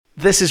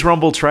This is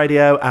Romboldt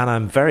Radio, and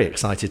I'm very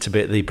excited to be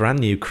at the brand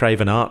new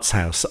Craven Arts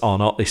House on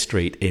Otley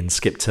Street in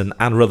Skipton.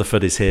 Anne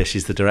Rutherford is here,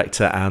 she's the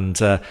director, and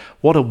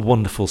what a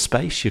wonderful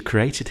space you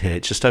created here.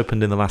 It just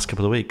opened in the last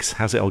couple of weeks.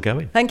 How's it all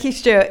going? Thank you,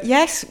 Stuart.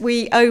 Yes,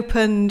 we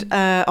opened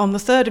on the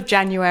 3rd of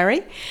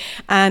January,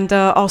 and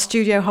our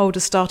studio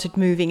holders started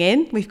moving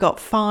in. We've got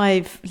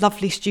 5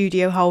 lovely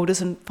studio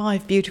holders and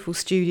 5 beautiful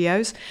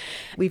studios.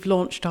 We've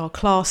launched our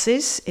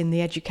classes in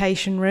the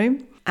education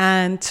room.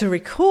 And to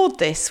record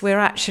this, we're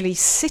actually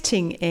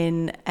sitting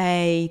in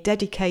a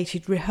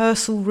dedicated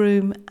rehearsal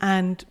room,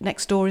 and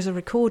next door is a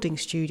recording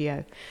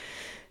studio.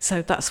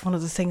 So that's one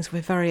of the things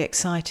we're very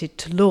excited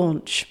to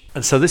launch.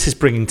 And so this is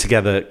bringing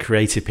together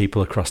creative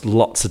people across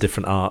lots of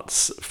different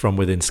arts from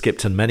within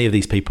Skipton. Many of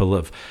these people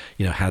have,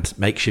 had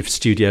makeshift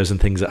studios and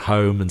things at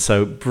home. And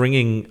so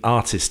bringing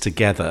artists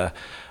together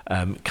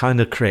kind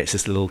of creates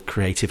this little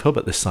creative hub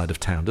at this side of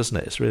town, doesn't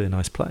it? It's a really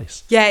nice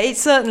place. Yeah, it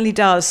certainly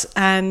does.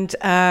 And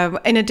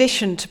in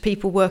addition to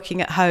people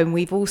working at home,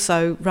 we've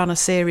also run a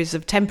series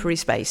of temporary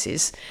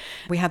spaces.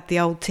 We had the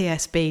old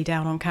TSB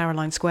down on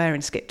Caroline Square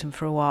in Skipton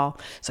for a while.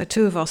 So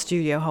 2 of our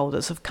studio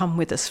holders have come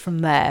with us from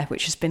there,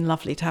 which has been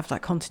lovely to have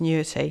that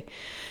continuity.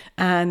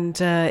 And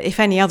if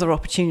any other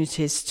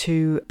opportunities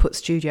to put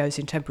studios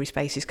in temporary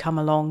spaces come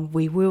along,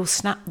 we will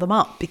snap them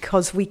up,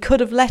 because we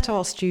could have let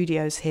our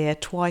studios here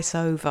twice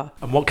over.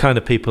 And what kind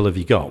of people have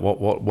you got?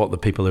 What the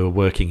people who are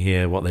working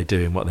here, what they're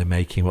doing, what they're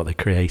making, what they're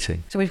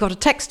creating? So we've got a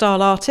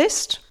textile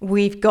artist,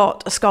 we've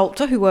got a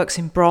sculptor who works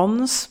in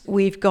bronze,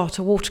 we've got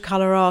a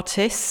watercolour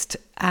artist,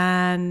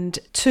 and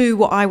 2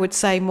 what I would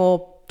say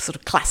more sort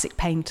of classic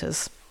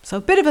painters. So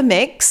a bit of a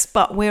mix,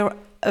 but we're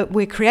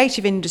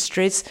creative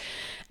industries.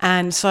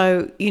 And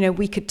so,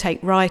 we could take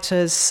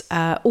writers,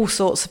 all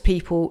sorts of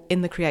people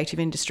in the creative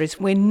industries.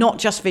 We're not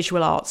just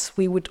visual arts.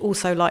 We would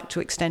also like to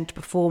extend to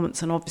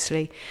performance. And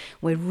obviously,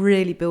 we're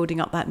really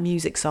building up that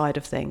music side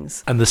of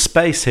things. And the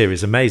space here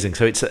is amazing.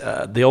 So it's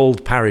the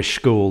old parish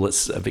school.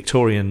 It's a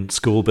Victorian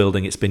school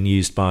building. It's been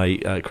used by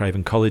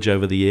Craven College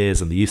over the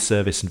years, and the youth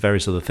service and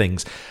various other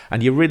things.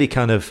 And you're really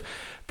kind of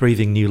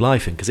breathing new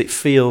life in, because it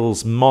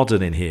feels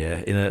modern in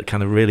here, in a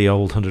kind of really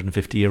old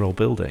 150-year-old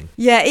building.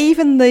 Yeah,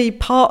 even the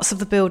parts of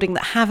the building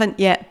that haven't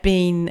yet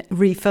been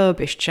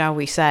refurbished, shall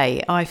we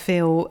say, I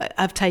feel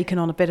have taken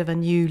on a bit of a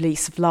new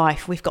lease of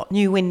life. We've got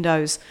new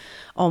windows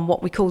on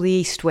what we call the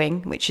East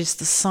Wing, which is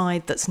the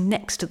side that's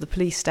next to the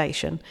police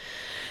station.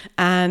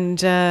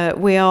 And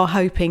we are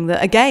hoping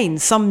that, again,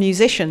 some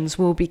musicians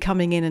will be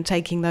coming in and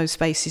taking those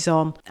spaces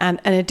on. And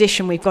in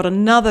addition, we've got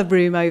another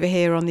room over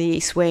here on the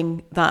East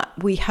Wing that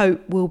we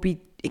hope will be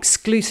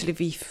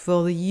exclusively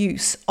for the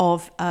use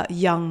of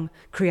young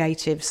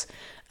creatives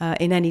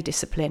in any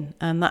discipline.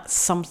 And that's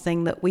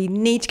something that we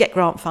need to get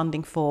grant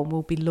funding for, and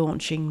we'll be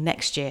launching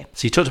next year.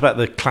 So you talked about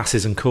the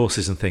classes and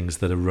courses and things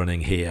that are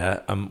running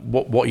here.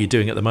 What are you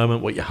doing at the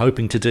moment, what you're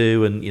hoping to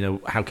do, and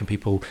how can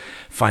people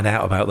find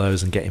out about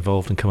those and get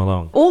involved and come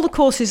along? All the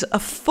courses are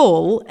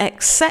full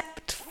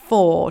except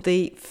for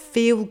the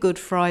Feel Good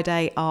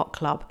Friday Art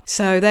Club.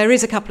 So there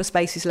is a couple of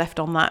spaces left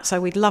on that.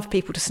 So we'd love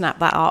people to snap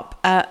that up.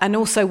 And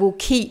also we'll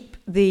keep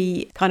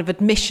the kind of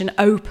admission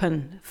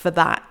open for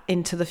that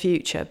into the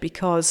future,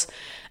 because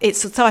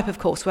it's a type of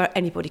course where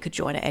anybody could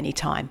join at any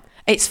time.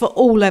 It's for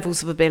all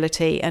levels of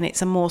ability, and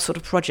it's a more sort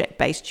of project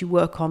based. You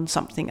work on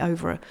something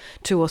over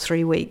 2 or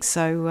 3 weeks,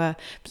 so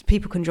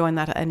people can join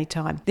that at any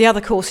time. The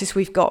other courses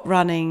we've got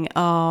running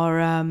are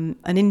an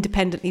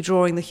independently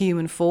drawing the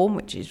human form,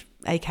 which is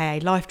aka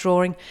life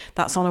drawing.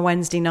 That's on a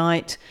Wednesday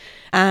night.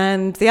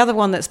 And the other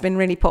one that's been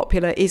really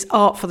popular is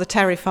Art for the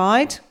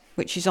Terrified,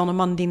 which is on a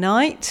Monday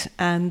night,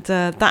 and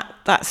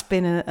that's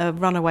been a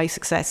runaway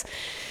success.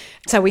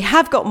 So we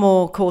have got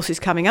more courses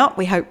coming up.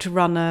 We hope to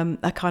run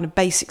a kind of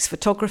basics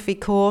photography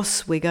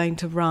course. We're going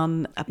to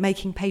run a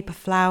making paper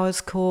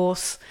flowers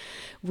course.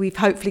 We've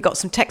hopefully got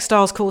some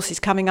textiles courses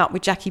coming up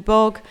with Jackie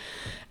Bogg.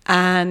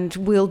 And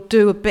we'll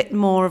do a bit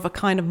more of a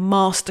kind of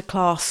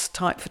masterclass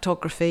type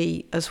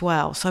photography as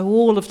well. So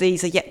all of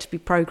these are yet to be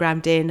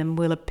programmed in, and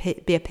will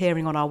be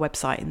appearing on our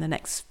website in the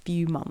next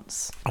few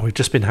months. And we've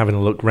just been having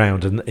a look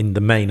round, and in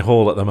the main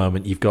hall at the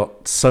moment, you've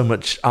got so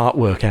much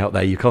artwork out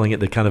there. You're calling it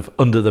the kind of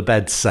under the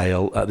bed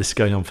sale. This is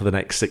going on for the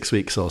next 6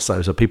 weeks or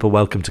so. So people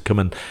welcome to come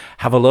and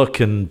have a look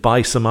and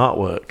buy some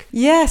artwork.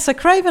 Yeah, so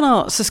Craven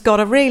Arts has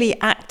got a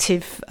really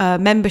active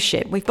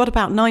membership. We've got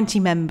about 90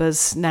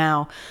 members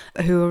now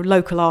who are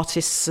local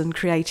artists and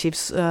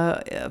creatives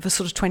of a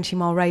sort of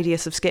 20-mile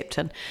radius of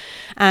Skipton.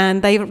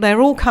 And they're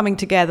all coming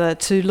together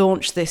to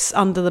launch this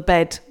under the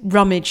bed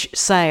rummage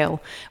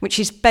sale, which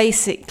is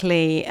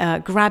basically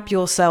grab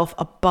yourself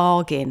a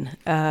bargain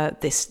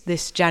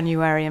this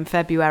January and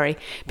February,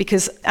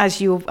 because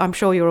as I'm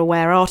sure you're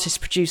aware, artists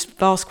produce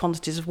vast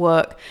quantities of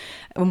work,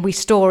 and we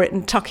store it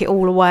and tuck it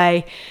all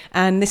away.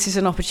 And this is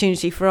an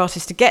opportunity for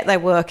artists to get their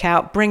work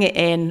out, bring it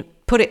in,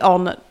 put it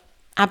on at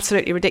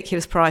absolutely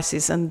ridiculous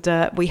prices, and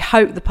we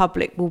hope the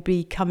public will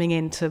be coming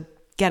in to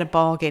get a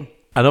bargain.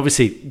 And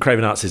obviously,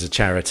 Craven Arts is a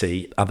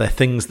charity. Are there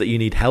things that you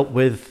need help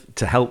with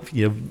to help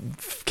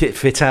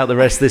fit out the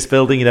rest of this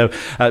building.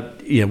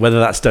 Whether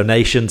that's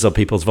donations or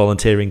people's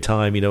volunteering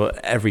time.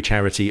 Every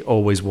charity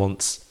always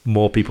wants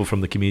more people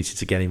from the community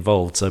to get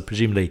involved. So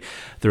presumably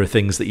there are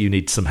things that you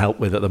need some help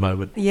with at the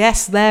moment.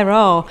 Yes, there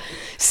are.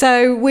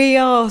 So we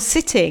are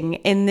sitting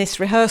in this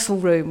rehearsal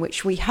room,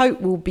 which we hope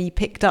will be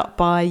picked up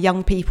by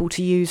young people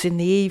to use in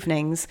the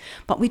evenings,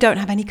 but we don't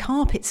have any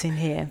carpets in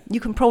here. You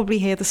can probably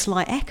hear the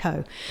slight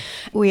echo.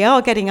 We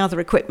are getting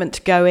other equipment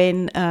to go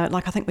in,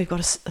 like I think we've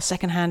got a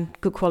second-hand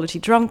good quality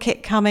drum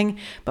kit coming,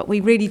 but we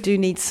really do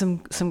need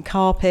some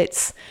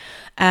carpets.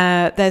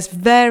 There's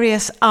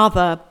various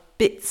other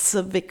bits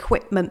of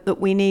equipment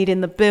that we need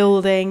in the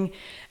building.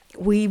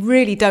 We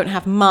really don't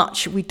have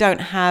much. We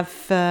don't have,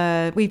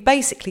 we've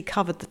basically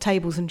covered the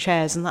tables and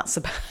chairs, and that's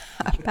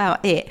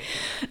about it.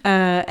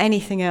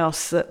 Anything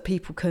else that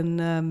people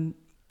can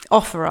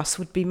offer us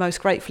would be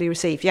most gratefully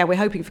received. Yeah, we're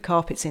hoping for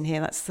carpets in here.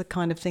 That's the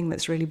kind of thing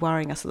that's really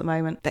worrying us at the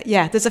moment. But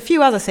yeah, there's a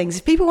few other things.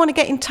 If people want to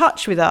get in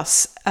touch with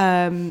us,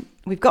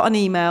 we've got an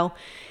email,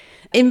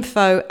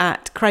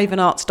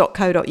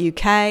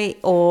 info@cravenarts.co.uk,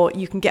 or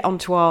you can get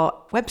onto our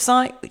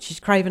website, which is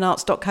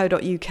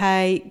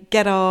cravenarts.co.uk,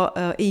 get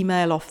our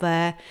email off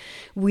there.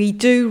 We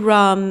do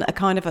run a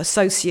kind of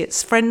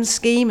associates friends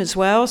scheme as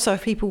well, so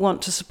if people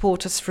want to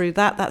support us through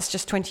that, that's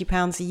just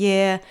 £20 a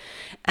year,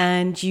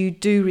 and you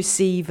do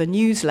receive a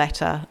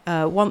newsletter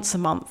once a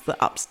month that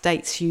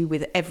updates you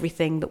with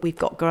everything that we've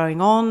got going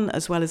on,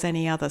 as well as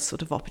any other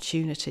sort of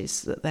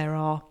opportunities that there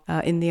are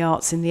in the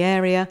arts in the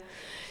area.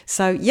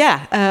 So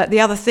yeah, the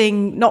other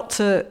thing not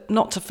to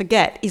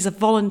forget is a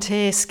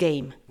volunteer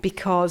scheme,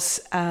 because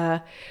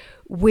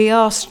we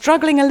are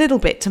struggling a little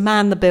bit to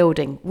man the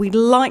building. We'd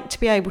like to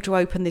be able to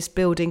open this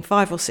building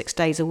 5 or 6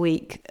 days a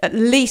week, at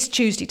least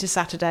Tuesday to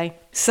Saturday.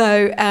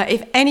 So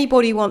if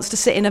anybody wants to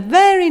sit in a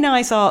very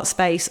nice art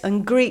space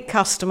and greet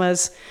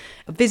customers,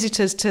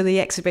 visitors to the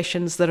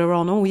exhibitions that are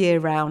on all year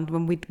round,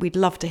 and we'd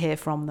love to hear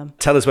from them.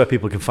 Tell us where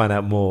people can find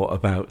out more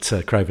about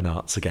Craven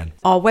Arts again.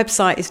 Our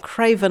website is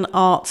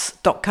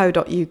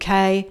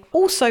cravenarts.co.uk.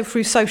 Also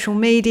through social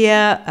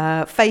media,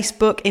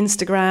 Facebook,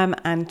 Instagram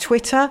and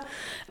Twitter.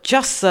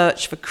 Just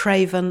search for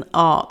Craven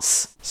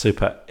Arts.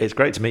 Super. It's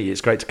great to meet you. It's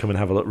great to come and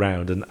have a look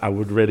round, and I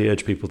would really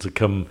urge people to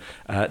come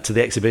to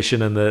the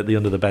exhibition and the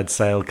Under the Bed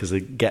sale, because they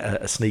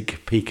get a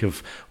sneak peek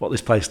of what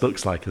this place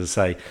looks like. As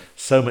I say,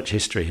 so much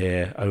history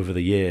here over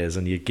the years,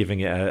 and you're giving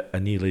it a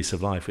new lease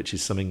of life, which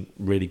is something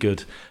really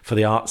good for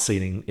the art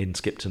scene in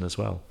Skipton as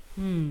well.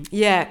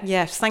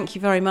 Yes, thank you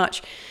very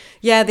much.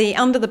 Yeah, the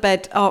Under the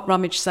Bed art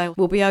rummage sale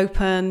will be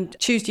open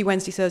Tuesday,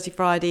 Wednesday, Thursday,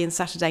 Friday and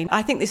Saturday.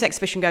 I think this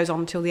exhibition goes on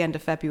until the end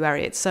of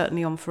February. It's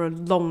certainly on for a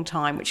long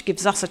time, which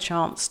gives us a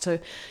chance to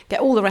get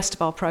all the rest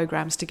of our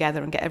programmes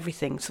together and get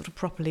everything sort of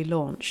properly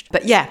launched.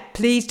 But yeah,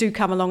 please do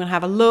come along and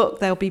have a look.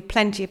 There'll be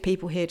plenty of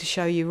people here to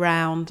show you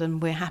around,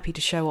 and we're happy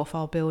to show off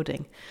our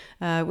building.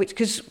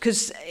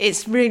 Because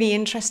it's really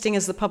interesting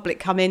as the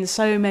public come in.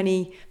 So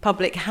many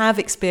public have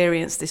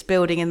experienced this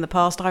building in the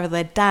past. Either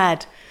their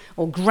dad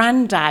or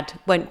granddad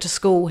went to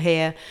school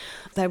here.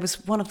 There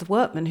was one of the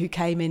workmen who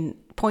came in,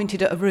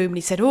 pointed at a room, and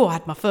he said, "Oh, I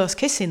had my first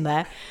kiss in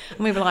there." And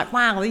we were like,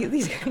 "Wow,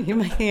 these you're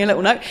making a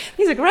little note.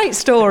 These are great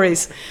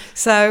stories."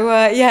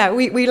 So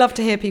we love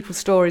to hear people's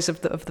stories of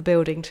the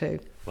building too.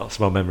 Lots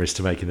more memories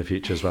to make in the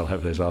future as well,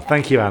 hopefully as well.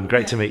 Thank you, Anne.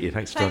 Great to meet you.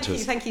 Thanks for joining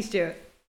us. Thank you, Stuart.